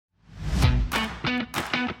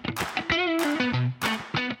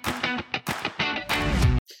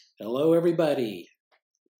Hello, everybody,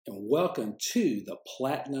 and welcome to the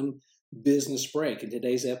Platinum Business Break. And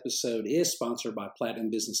today's episode is sponsored by Platinum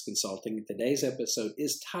Business Consulting. And today's episode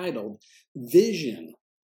is titled Vision,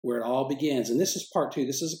 Where It All Begins. And this is part two.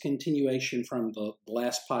 This is a continuation from the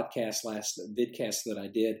last vidcast that I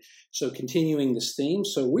did. So continuing this theme.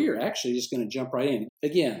 So we're actually just going to jump right in.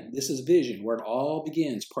 Again, this is Vision, Where It All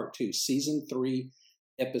Begins, part two, season 3,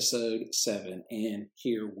 episode 7. And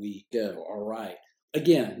here we go. All right.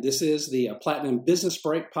 Again, this is the Platinum Business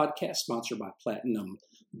Break podcast sponsored by Platinum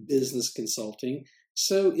Business Consulting.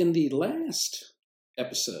 So in the last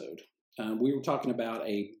episode, we were talking about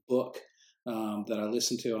a book that I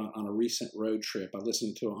listened to on a recent road trip. I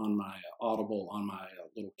listened to it on my Audible, on my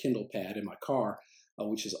little Kindle pad in my car,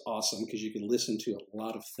 which is awesome because you can listen to a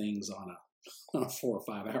lot of things on a 4 or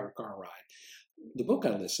 5 hour car ride. The book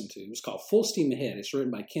I listened to was called Full Steam Ahead. It's written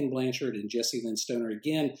by Ken Blanchard and Jesse Lynn Stoner.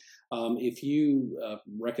 Again, if you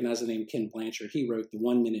recognize the name Ken Blanchard, he wrote The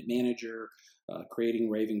 1 Minute Manager, Creating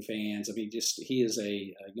Raving Fans. I mean, he is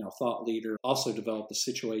a thought leader. Also developed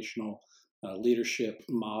the situational leadership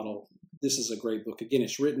model. This is a great book. Again,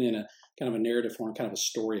 it's written in a kind of a narrative form, kind of a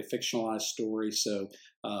story, a fictionalized story. So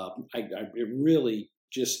it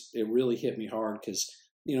really hit me hard because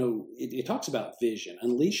it talks about vision.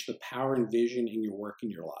 Unleash the power and vision in your work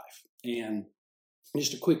and your life. And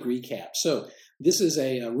just a quick recap. So this is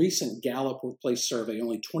a recent Gallup workplace survey.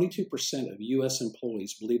 Only 22% of U.S.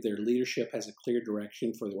 employees believe their leadership has a clear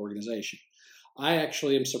direction for the organization. I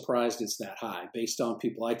actually am surprised it's that high based on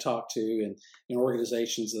people I talk to and in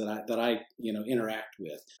organizations that I interact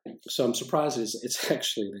with. So I'm surprised it's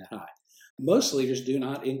actually that high. Most leaders do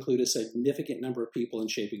not include a significant number of people in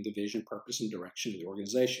shaping the vision, purpose, and direction of the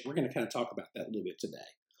organization. We're going to kind of talk about that a little bit today.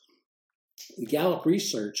 Gallup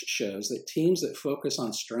research shows that teams that focus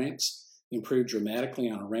on strengths improve dramatically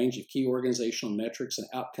on a range of key organizational metrics and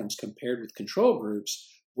outcomes compared with control groups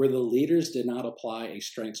where the leaders did not apply a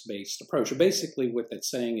strengths-based approach. Basically, what that's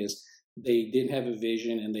saying is they didn't have a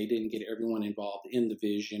vision and they didn't get everyone involved in the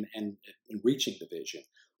vision and reaching the vision.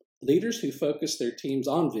 Leaders who focus their teams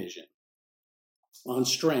on vision, on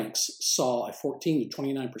strengths, saw a 14 to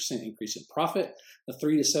 29% increase in profit, a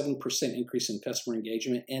 3 to 7% increase in customer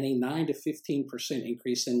engagement, and a 9 to 15%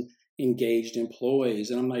 increase in engaged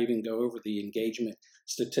employees. And I'm not even going to go over the engagement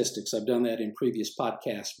statistics. I've done that in previous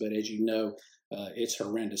podcasts, but as you know, it's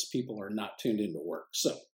horrendous. People are not tuned into work.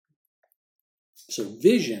 So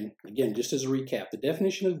vision, again, just as a recap, the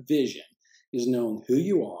definition of vision is knowing who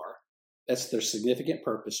you are. That's their significant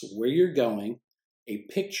purpose, where you're going, a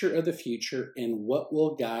picture of the future, and what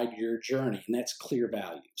will guide your journey. And that's clear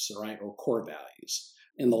values, right, or core values.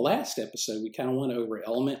 In the last episode, we kind of went over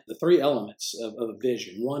the 3 elements of a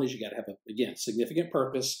vision. 1 is you got to have, significant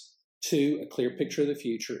purpose. 2, a clear picture of the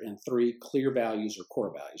future. And 3, clear values or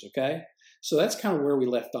core values, okay? So that's kind of where we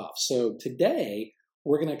left off. So today,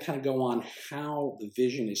 we're going to kind of go on how the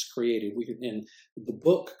vision is created. And the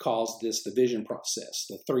book calls this the vision process,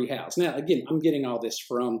 the 3 hows. Now, again, I'm getting all this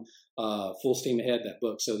from Full Steam Ahead, that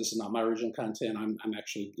book. So this is not my original content. I'm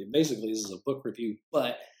actually, basically, this is a book review,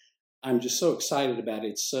 but I'm just so excited about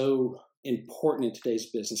it. It's so important in today's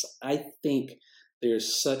business. I think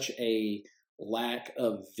there's such a lack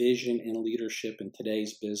of vision and leadership in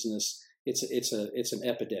today's business. It's an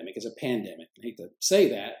epidemic. It's a pandemic. I hate to say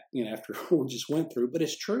that, after what we just went through, but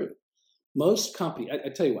it's true. Most companies, I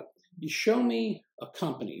tell you what, you show me a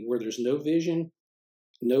company where there's no vision,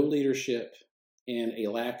 no leadership, and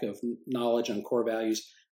a lack of knowledge on core values,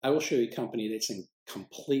 I will show you a company that's in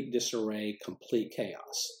complete disarray, complete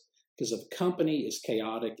chaos. Because if a company is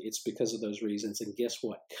chaotic, it's because of those reasons. And guess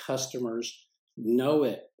what? Customers know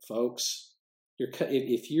it, folks.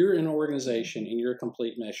 If you're an organization and you're a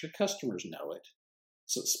complete mess, your customers know it.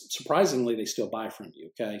 So surprisingly, they still buy from you,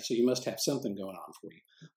 okay? So you must have something going on for you.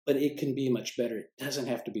 But it can be much better. It doesn't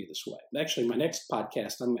have to be this way. Actually, my next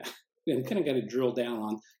podcast, I'm kind of going to drill down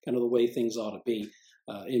on kind of the way things ought to be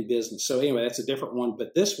in business. So anyway, that's a different one.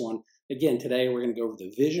 But this one, again, today we're going to go over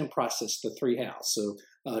the vision process, the 3 hows. So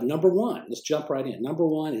number 1, let's jump right in. Number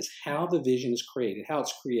 1 is how the vision is created, how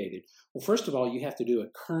it's created. Well, first of all, you have to do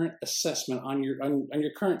a current assessment on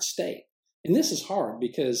your current state. And this is hard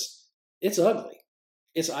because it's ugly.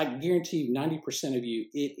 I guarantee you 90% of you,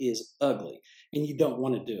 it is ugly and you don't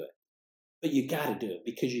want to do it. But you got to do it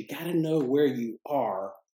because you got to know where you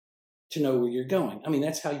are to know where you're going. I mean,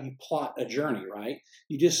 that's how you plot a journey, right?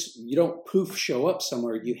 You don't poof show up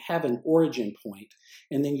somewhere. You have an origin point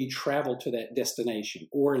and then you travel to that destination,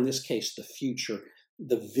 or in this case, the future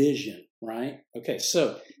the vision, right? Okay,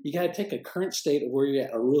 so you got to take a current state of where you're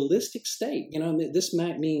at, a realistic state. This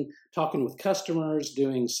might mean talking with customers,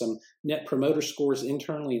 doing some net promoter scores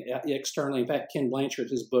internally and externally. In fact, Ken Blanchard,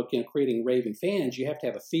 his book, Creating Raving Fans, you have to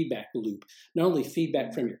have a feedback loop. Not only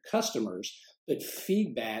feedback from your customers, but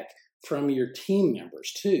feedback from your team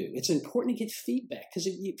members too. It's important to get feedback because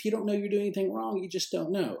if you don't know you're doing anything wrong, you just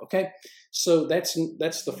don't know. Okay, so that's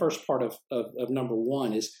the first part of number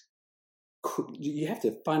one is you have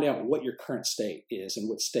to find out what your current state is and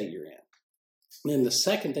what state you're in. And then the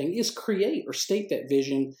second thing is create or state that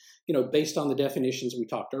vision, based on the definitions we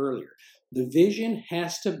talked earlier. The vision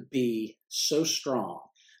has to be so strong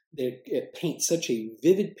that it paints such a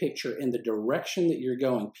vivid picture in the direction that you're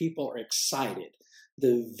going. People are excited.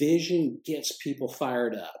 The vision gets people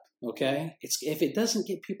fired up, okay? If it doesn't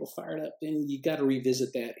get people fired up, then you got to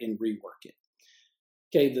revisit that and rework it.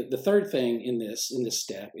 Okay, the third thing in this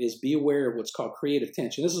step is be aware of what's called creative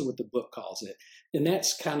tension. This is what the book calls it. And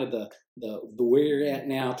that's kind of the where you're at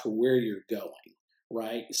now to where you're going,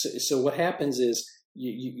 right? So what happens is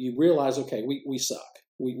you realize, okay, we suck.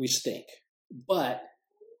 We stink. But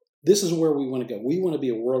this is where we want to go. We want to be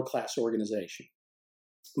a world-class organization.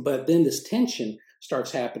 But then this tension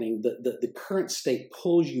starts happening. The current state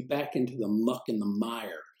pulls you back into the muck and the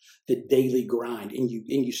mire, the daily grind, and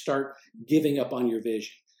you start giving up on your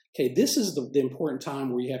vision. Okay, this is the important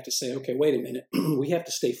time where you have to say, okay, wait a minute. We have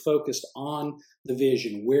to stay focused on the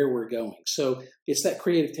vision, where we're going. So it's that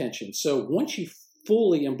creative tension. So once you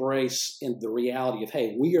fully embrace in the reality of,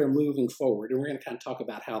 hey, we are moving forward, and we're going to kind of talk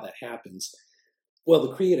about how that happens. Well,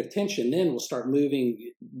 the creative tension then will start moving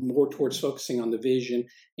more towards focusing on the vision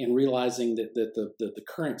and realizing that the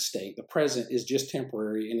current state, the present, is just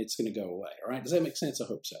temporary and it's going to go away. All right. Does that make sense? I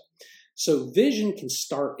hope so. So vision can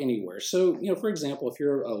start anywhere. So, for example, if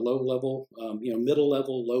you're a low level, middle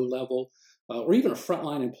level, low level, or even a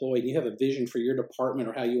frontline employee, and you have a vision for your department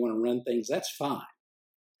or how you want to run things, that's fine.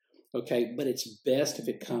 Okay. But it's best if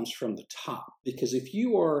it comes from the top, because if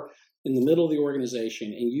you are in the middle of the organization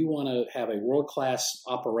and you want to have a world-class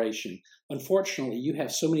operation, unfortunately, you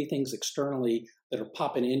have so many things externally that are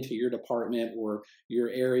popping into your department or your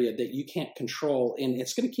area that you can't control, and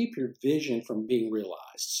it's going to keep your vision from being realized.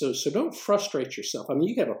 So don't frustrate yourself. I mean,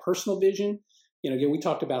 you have a personal vision. Again, we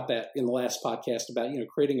talked about that in the last podcast about,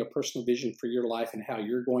 creating a personal vision for your life and how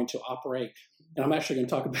you're going to operate. And I'm actually going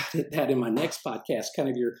to talk about that in my next podcast, kind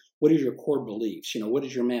of what is your core beliefs? What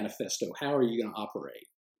is your manifesto? How are you going to operate?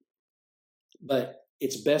 But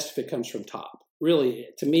it's best if it comes from top. Really,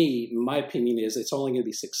 to me, my opinion is it's only going to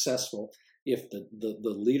be successful if the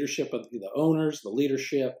leadership of the owners, the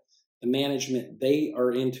leadership, the management, they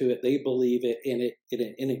are into it, they believe it,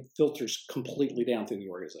 and it filters completely down through the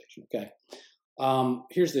organization. Okay.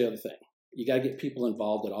 Here's the other thing: you got to get people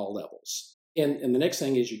involved at all levels. And the next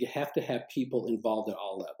thing is you have to have people involved at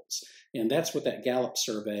all levels. And that's what that Gallup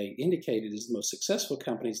survey indicated is the most successful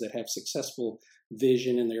companies that have successful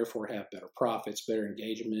vision and therefore have better profits, better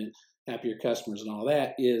engagement, happier customers and all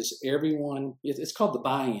that is everyone. It's called the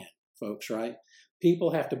buy-in, folks, right?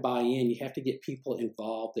 People have to buy in. You have to get people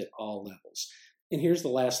involved at all levels. And here's the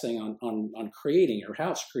last thing on creating or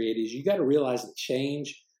how it's created is you got to realize that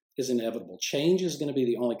change is inevitable. Change is going to be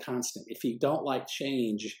the only constant. If you don't like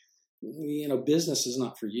change, business is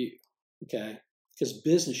not for you, okay? Because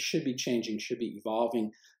business should be changing, should be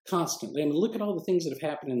evolving constantly. I mean, look at all the things that have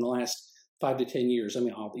happened in the last 5 to 10 years. I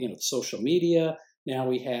mean, social media. Now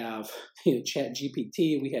we have Chat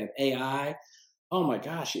GPT. We have AI. Oh my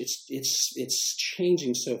gosh, it's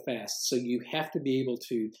changing so fast. So you have to be able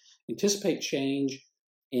to anticipate change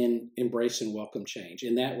and embrace and welcome change,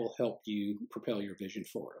 and that will help you propel your vision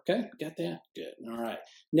forward. Okay, got that? Good. All right.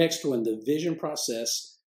 Next one, the vision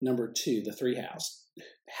process. Number 2, the 3 house,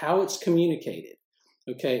 how it's communicated.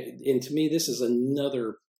 Okay. And to me, this is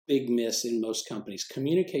another big miss in most companies.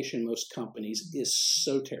 Communication in most companies is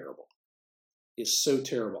so terrible. It's so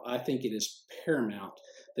terrible. I think it is paramount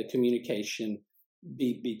that communication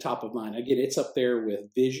be top of mind. Again, it's up there with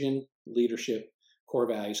vision, leadership, core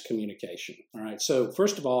values, communication. All right. So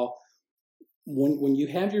first of all, when you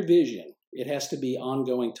have your vision, it has to be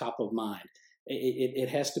ongoing, top of mind. It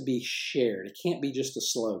has to be shared. It can't be just a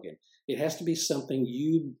slogan. It has to be something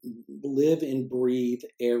you live and breathe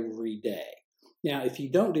every day. Now, if you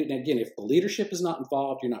don't do it, again, if the leadership is not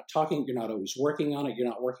involved, you're not talking, you're not always working on it, you're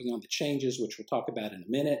not working on the changes, which we'll talk about in a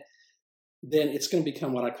minute, then it's going to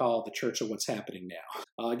become what I call the church of what's happening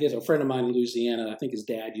now. I guess a friend of mine in Louisiana, I think his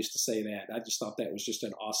dad used to say that. I just thought that was just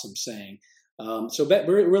an awesome saying. So that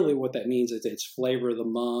really what that means is it's flavor of the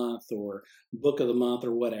month or book of the month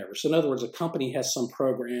or whatever. So in other words, a company has some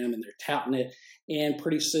program and they're touting it, and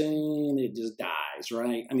pretty soon it just dies,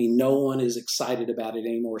 right? I mean, no one is excited about it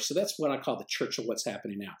anymore. So that's what I call the church of what's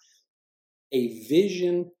happening now. A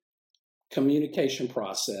vision communication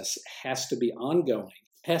process has to be ongoing,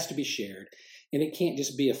 has to be shared, and it can't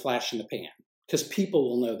just be a flash in the pan because people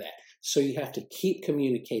will know that. So you have to keep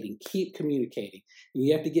communicating, and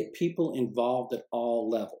you have to get people involved at all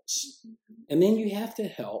levels. And then you have to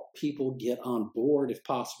help people get on board if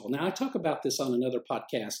possible. Now, I talk about this on another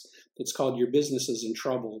podcast that's called Your Business is in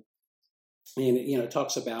Trouble. And it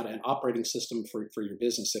talks about an operating system for your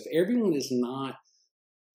business. If everyone is not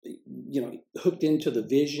hooked into the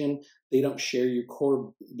vision, they don't share your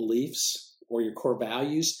core beliefs or your core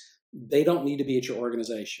values, they don't need to be at your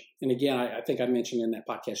organization. And again, I think I mentioned in that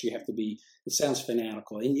podcast, you have to be, it sounds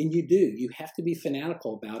fanatical, and you have to be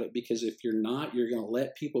fanatical about it, because if you're not, you're going to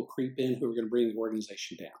let people creep in who are going to bring the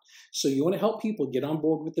organization down. So you want to help people get on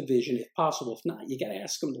board with the vision if possible. If not, you got to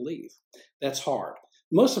ask them to leave. That's hard.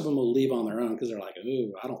 Most of them will leave on their own because they're like,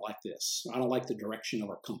 oh, I don't like this. I don't like the direction of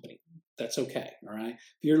our company. That's okay. All right.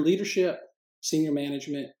 If you're leadership, senior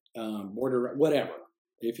management, board or whatever,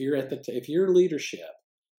 if you're leadership,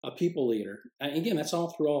 a people leader, again, that's all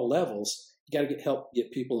through all levels. You got to help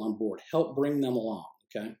get people on board, help bring them along.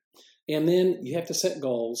 Okay. And then you have to set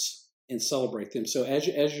goals and celebrate them. So as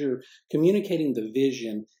you're communicating the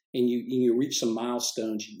vision and you reach some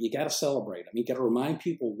milestones, you got to celebrate them. You got to remind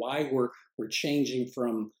people why we're changing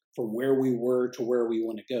from where we were to where we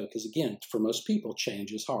want to go. Because again, for most people,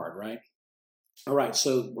 change is hard, right? All right,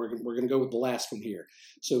 so we're going to go with the last one here.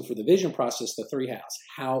 So for the vision process, the 3 hows,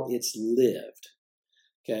 how it's lived.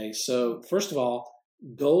 Okay, so first of all,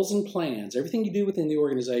 goals and plans, everything you do within the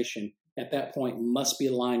organization at that point must be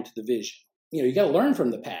aligned to the vision. You got to learn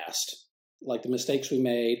from the past, like the mistakes we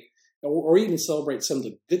made, or even celebrate some of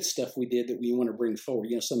the good stuff we did that we want to bring forward,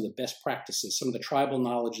 some of the best practices, some of the tribal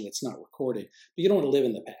knowledge that's not recorded. But you don't want to live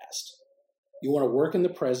in the past. You want to work in the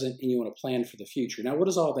present, and you want to plan for the future. Now, what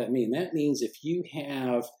does all that mean? That means if you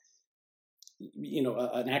have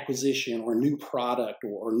an acquisition or a new product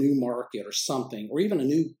or a new market or something, or even a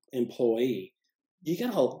new employee, you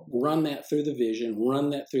got to run that through the vision,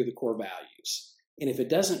 run that through the core values. And if it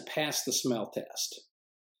doesn't pass the smell test,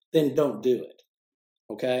 then don't do it.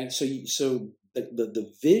 Okay, so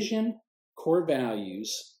the vision, core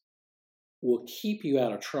values will keep you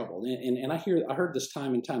out of trouble. And I heard this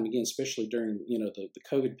time and time again, especially during the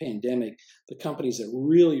COVID pandemic. The companies that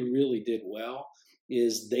really, really did well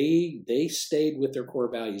is they stayed with their core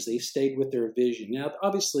values. They stayed with their vision. Now,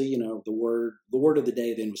 obviously, the word of the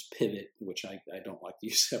day then was pivot, which I don't like to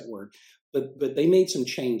use that word, but they made some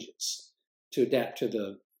changes to adapt to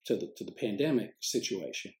the pandemic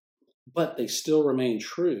situation. But they still remain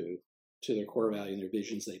true to their core value and their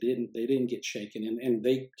visions. They didn't get shaken, and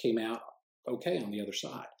they came out okay on the other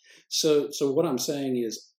side. So what I'm saying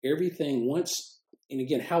is everything and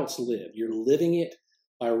again, how it's lived. You're living it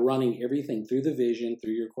by running everything through the vision,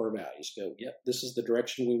 through your core values. Go, yep, this is the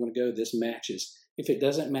direction we want to go. This matches. If it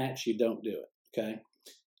doesn't match, you don't do it. Okay.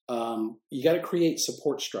 You got to create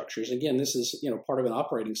support structures. Again, this is part of an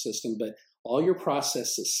operating system, but all your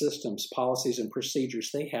processes, systems, policies, and procedures,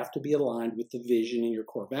 they have to be aligned with the vision and your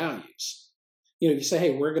core values. You say, hey,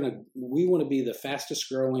 we want to be the fastest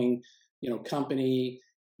growing, company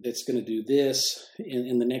that's going to do this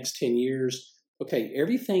in the next 10 years. Okay,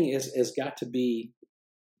 everything has got to be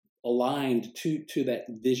aligned to that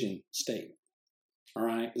vision statement. All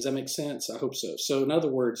right, does that make sense? I hope so. So in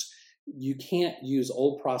other words, you can't use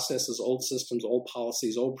old processes, old systems, old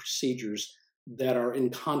policies, old procedures that are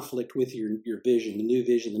in conflict with your vision, the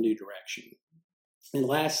new direction. And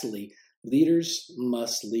lastly, leaders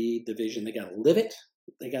must lead the vision. They got to live it.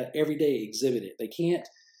 They got to every day exhibit it. They can't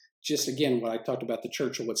just, again, what I talked about the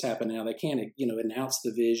church of what's happened now, they can't, announce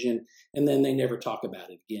the vision and then they never talk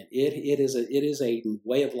about it again. It is a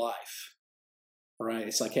way of life. All right.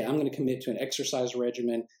 It's like, hey, I'm going to commit to an exercise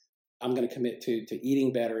regimen. I'm going to commit to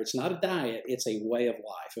eating better. It's not a diet. It's a way of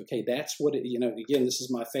life. Okay. That's what again, this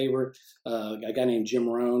is my favorite, a guy named Jim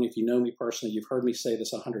Rohn. If you know me personally, you've heard me say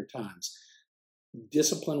this 100 times.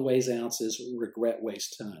 Discipline weighs ounces, regret weighs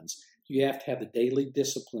tons. You have to have the daily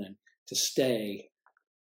discipline to stay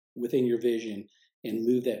within your vision and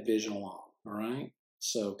move that vision along. All right.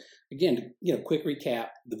 So again, quick recap,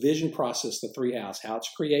 the vision process, the 3 hows, how it's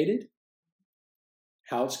created,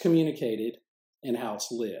 how it's communicated, and how it's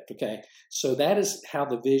lived. Okay. So that is how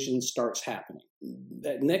the vision starts happening.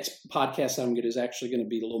 That next podcast I'm going to is actually going to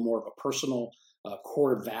be a little more of a personal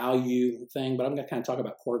core value thing, but I'm going to kind of talk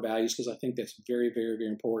about core values because I think that's very, very, very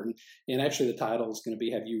important. And actually the title is going to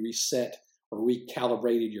be, have you reset or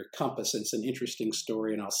recalibrated your compass? And it's an interesting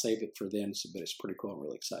story, and I'll save it for then, but it's pretty cool. I'm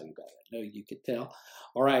really excited about it. I know you could tell.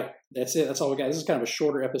 All right, that's it. That's all we got. This is kind of a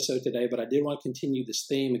shorter episode today, but I did want to continue this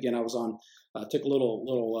theme. Again, I was on, took a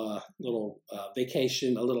little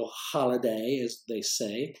vacation, a little holiday, as they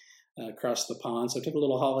say, across the pond. So I took a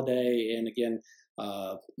little holiday, and again,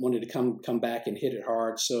 wanted to come back and hit it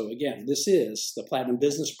hard. So again, this is the Platinum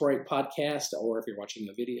Business Break podcast, or if you're watching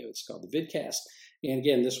a video, it's called the vidcast. And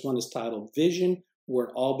again, this one is titled Vision, Where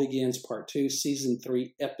It All Begins, Part 2, Season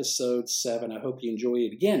 3, Episode 7. I hope you enjoy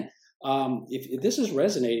it. Again, if this is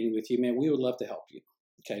resonating with you, man, we would love to help you.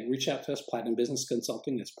 Okay, reach out to us, Platinum Business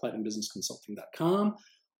Consulting. That's platinumbusinessconsulting.com.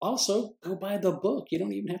 Also, go buy the book. You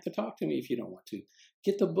don't even have to talk to me if you don't want to.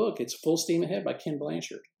 Get the book. It's Full Steam Ahead by Ken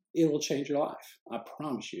Blanchard. It will change your life. I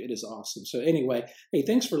promise you. It is awesome. So anyway, hey,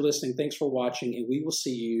 thanks for listening. Thanks for watching, and we will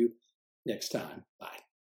see you next time. Bye.